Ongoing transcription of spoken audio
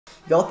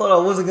Y'all thought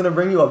I wasn't gonna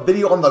bring you a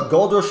video on the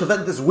Gold Rush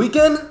event this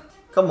weekend?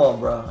 Come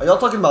on, bro. Are y'all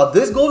talking about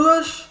this Gold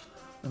Rush?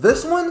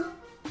 This one?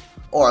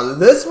 Or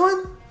this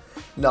one?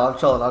 No, I'm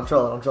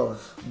trolling.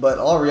 But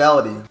all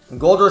reality,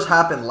 Gold Rush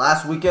happened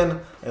last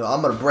weekend, and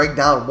I'm gonna break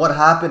down what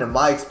happened and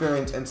my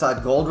experience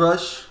inside Gold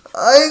Rush.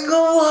 I ain't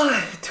gonna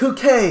lie,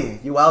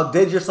 2K, you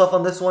outdid yourself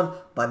on this one,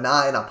 but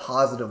not in a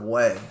positive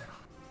way.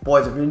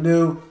 Boys, if you're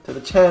new to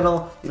the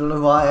channel, you don't know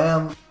who I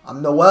am.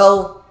 I'm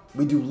Noel.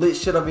 We do lit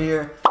shit over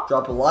here.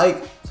 Drop a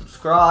like,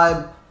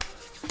 subscribe.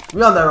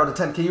 We on that road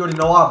to 10K. You already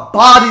know our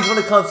bodies when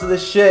it comes to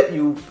this shit.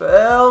 You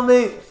feel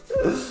me?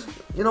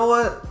 You know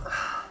what?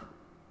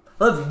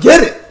 Let's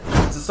get it.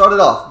 To start it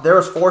off, there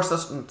was four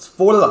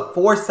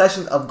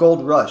sessions of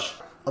Gold Rush.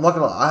 I'm not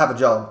gonna lie, I have a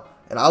job.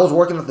 And I was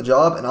working at the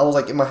job, and I was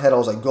like, in my head, I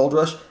was like, Gold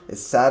Rush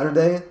is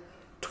Saturday,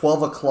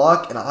 12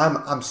 o'clock, and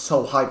I'm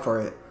so hyped for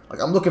it. Like,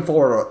 I'm looking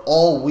forward to it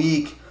all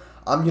week.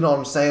 You know what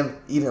I'm saying,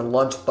 eating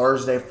lunch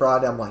Thursday,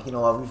 Friday. I'm like, you know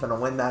what, we finna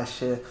win that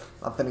shit.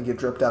 I'm finna get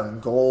dripped out in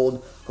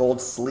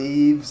gold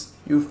sleeves.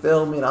 You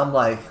feel me? And I'm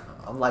like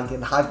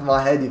getting hyped in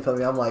my head. You feel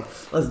me? I'm like,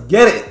 let's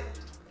get it.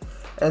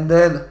 And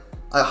then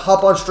I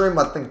hop on stream,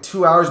 I think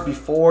 2 hours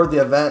before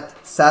the event,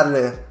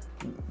 Saturday.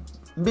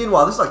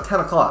 Meanwhile, this is like 10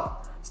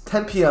 o'clock. It's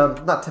 10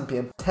 p.m., not 10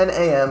 p.m., 10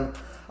 a.m.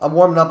 I'm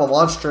warming up, I'm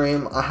on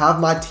stream. I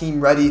have my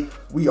team ready.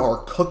 We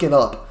are cooking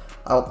up.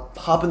 I'll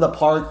hop in the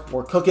park.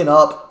 We're cooking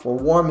up. We're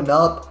warming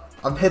up.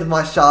 I'm hitting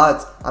my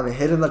shots, I'm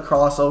hitting the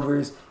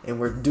crossovers, and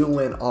we're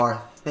doing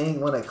our thing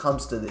when it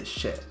comes to this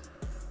shit.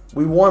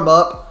 We warm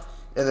up,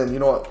 and then, you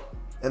know what,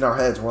 in our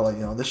heads, we're like,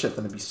 you know, this shit's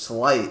gonna be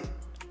slight.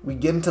 We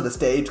get into the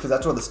stage, because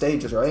that's where the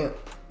stage is, right?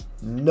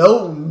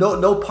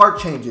 No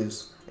part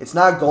changes. It's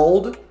not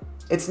gold,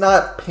 it's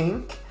not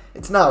pink,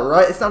 it's not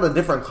right, it's not a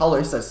different color,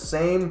 it's the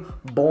same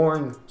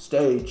boring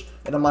stage.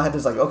 And in my head,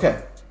 it's like,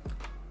 okay,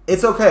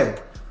 it's okay.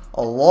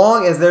 As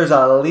long as there's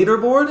a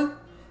leaderboard,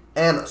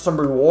 and some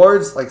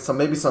rewards, like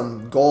maybe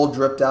some gold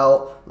dripped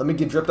out. Let me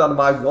get dripped out of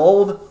my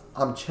gold.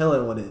 I'm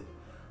chilling with it.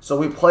 So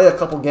we play a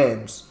couple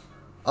games.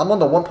 I'm on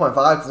the 1.5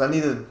 because I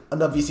needed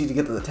enough VC to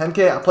get to the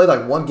 10K. I played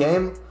like one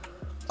game.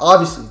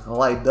 Obviously, a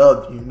light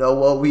dub. You know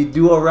what we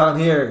do around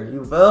here.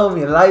 You feel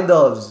me? Light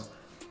dubs.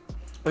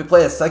 We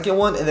play a second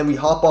one and then we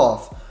hop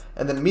off.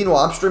 And then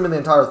meanwhile, I'm streaming the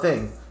entire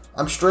thing.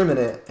 I'm streaming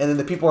it. And then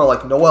the people are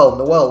like,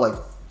 Noel, like,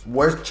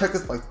 check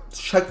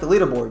the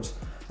leaderboards.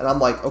 And I'm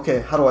like,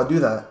 okay, how do I do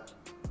that?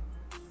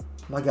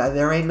 My guy,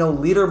 there ain't no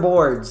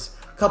leaderboards.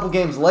 A couple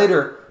games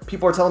later,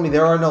 people are telling me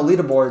there are no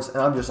leaderboards,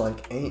 and I'm just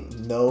like,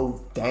 ain't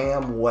no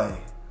damn way.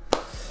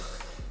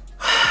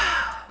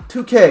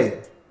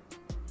 2K,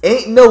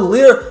 ain't no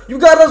leader. You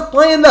got us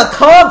playing the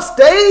comp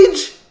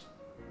stage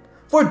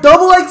for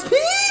double XP?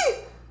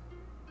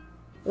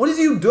 What is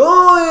you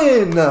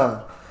doing?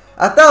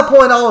 At that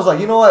point, I was like,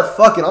 you know what?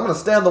 Fuck it. I'm going to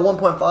stay on the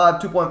 1.5,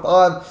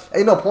 2.5.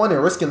 Ain't no point in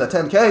risking the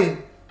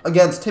 10K.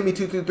 Against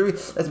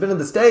Timmy223 that's been in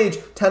the stage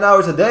 10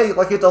 hours a day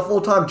like it's a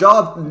full-time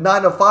job,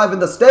 9 to 5 in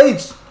the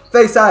stage,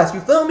 face ass,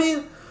 you feel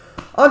me?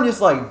 I'm just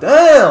like,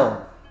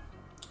 damn.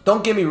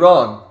 Don't get me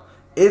wrong,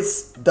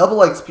 it's double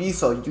XP,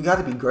 so you got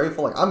to be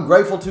grateful. Like, I'm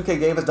grateful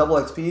 2K gave us double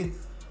XP,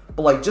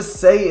 but like, just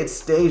say it's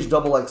stage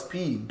double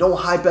XP. Don't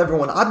hype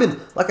everyone.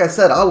 Like I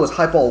said, I was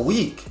hype all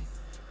week.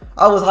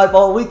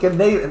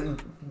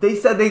 And they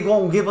said they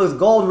gonna give us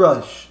Gold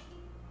Rush,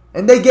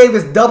 and they gave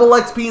us double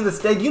XP in the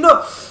stage. You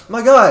know,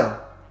 my guy.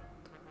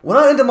 When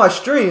I ended my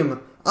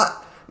stream, I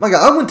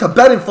went to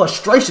bed in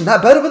frustration.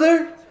 That bed over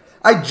there,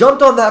 I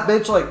jumped on that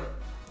bitch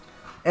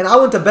and I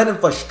went to bed in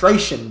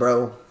frustration,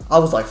 bro. I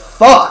was like,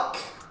 fuck.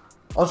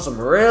 On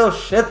some real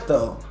shit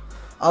though.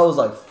 I was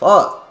like,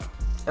 fuck.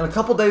 And a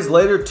couple days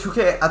later,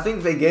 2K, I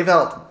think they gave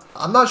out,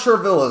 I'm not sure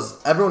if it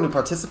was everyone who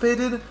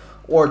participated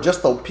or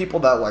just the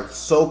people that like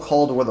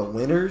so-called were the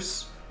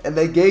winners. And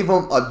they gave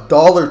them a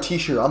 $1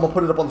 t-shirt. I'm gonna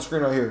put it up on the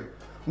screen right here.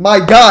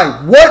 My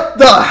guy, what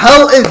the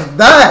hell is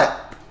that?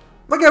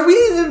 My God, we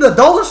ain't in the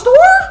dollar store?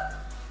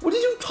 What are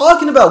you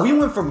talking about? We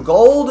went from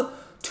gold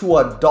to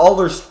a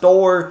dollar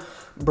store.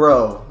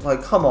 Bro,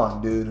 like, come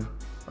on, dude.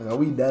 Like, are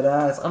we dead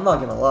ass? I'm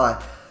not gonna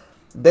lie.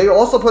 They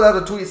also put out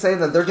a tweet saying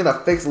that they're gonna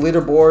fix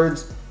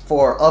leaderboards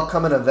for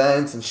upcoming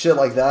events and shit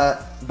like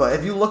that. But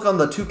if you look on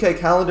the 2K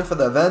calendar for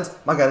the events,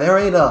 my God, there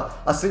ain't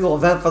a single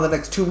event for the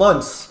next 2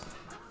 months.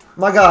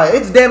 My guy,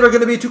 it's damn near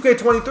gonna be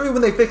 2K23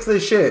 when they fix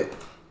this shit.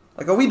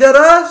 Like, are we dead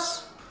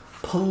ass?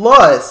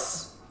 Plus,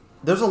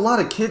 there's a lot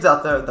of kids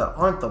out there that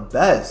aren't the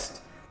best.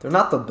 They're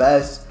not the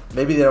best.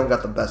 Maybe they don't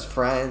got the best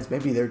friends.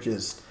 Maybe they're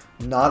just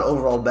not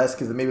overall best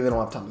because maybe they don't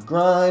have time to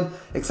grind,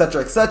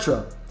 etc.,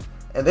 etc.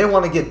 And they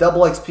want to get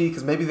double XP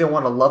because maybe they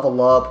want to level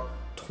up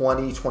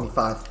 20,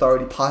 25,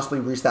 30,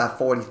 possibly reach that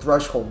 40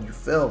 threshold. You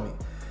feel me?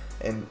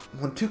 And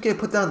when 2K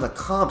put that on the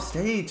comp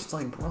stage, it's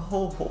like,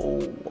 bro,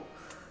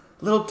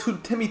 little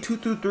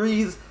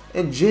Timmy223s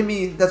and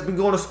Jimmy that's been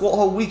going to school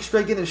all week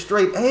straight getting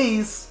straight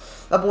A's.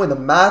 That boy in the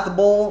math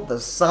bowl, the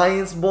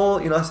science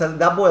bowl, you know what I'm saying?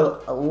 That boy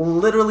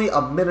literally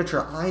a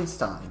miniature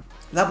Einstein.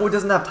 That boy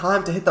doesn't have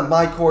time to hit the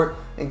my court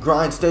and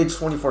grind stage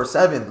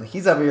 24/7. Like,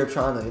 he's over here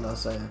trying to, you know what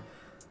I'm saying,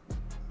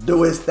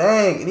 do his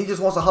thing. And he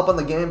just wants to hop on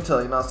the game to,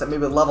 you know what I'm saying,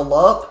 maybe level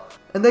up.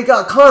 And they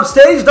got comp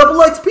stage double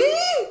XP.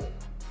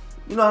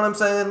 You know what I'm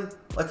saying?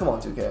 Like, come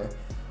on, 2K.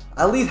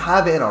 At least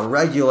have it in a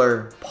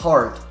regular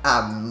part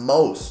at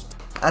most.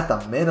 At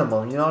the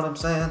minimum, you know what I'm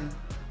saying?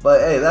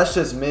 But hey, that's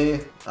just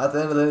me. At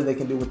the end of the day, they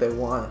can do what they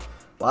want.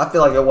 But I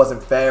feel like it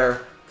wasn't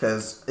fair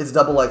because it's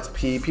double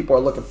XP. People are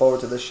looking forward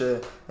to this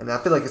shit. And I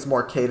feel like it's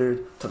more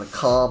catered to the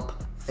comp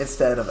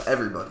instead of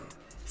everybody.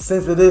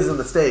 Since it is in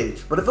the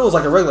stage. But if it was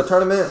like a regular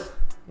tournament,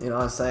 you know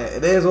what I'm saying?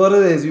 It is what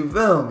it is, you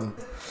feel me?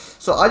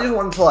 So I just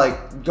wanted to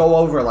like go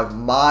over like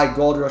my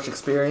Gold Rush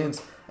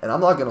experience. And I'm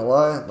not gonna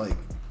lie, like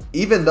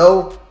even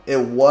though it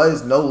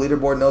was no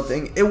leaderboard, no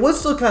thing, it was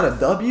still kind of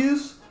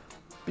W's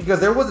because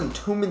there wasn't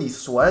too many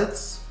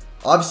sweats.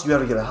 Obviously you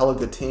have to get a hella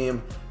good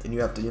team and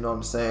you have to, you know what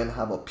I'm saying,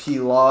 have a P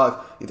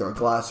log, either a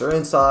glass or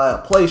inside,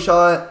 a play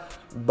shot.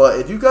 But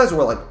if you guys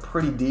were like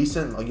pretty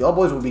decent, like y'all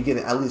boys would be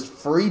getting at least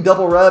free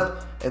double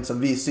rep and some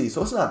VC.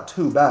 So it's not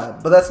too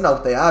bad, but that's not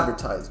what they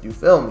advertised, you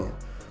feel me?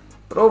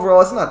 But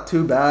overall, it's not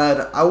too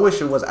bad. I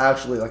wish it was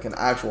actually like an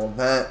actual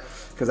event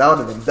because I would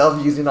have been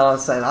W's, you know what I'm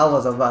saying? I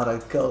was about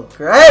to go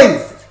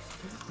crazy.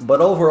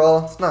 But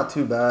overall, it's not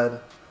too bad.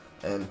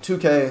 And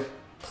 2K,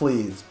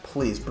 please,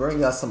 please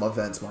bring us some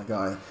events, my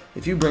guy.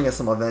 If you bring us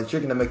some events, you're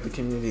going to make the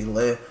community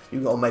lit.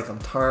 You're going to make them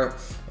turn,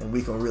 and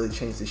we can really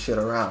change this shit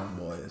around,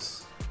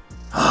 boys.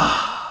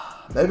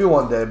 Maybe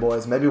one day,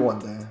 boys. Maybe one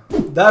day.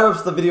 That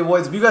wraps the video,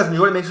 boys. If you guys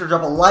enjoyed, make sure to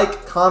drop a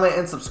like, comment,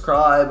 and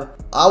subscribe.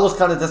 I was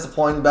kind of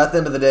disappointed, but at the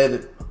end of the day,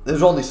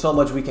 there's only so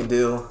much we can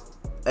do.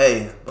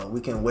 Hey, but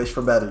we can wish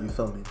for better, you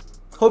feel me?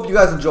 Hope you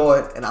guys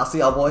enjoyed, and I'll see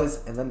y'all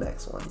boys in the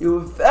next one.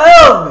 You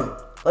feel me?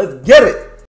 Let's get it!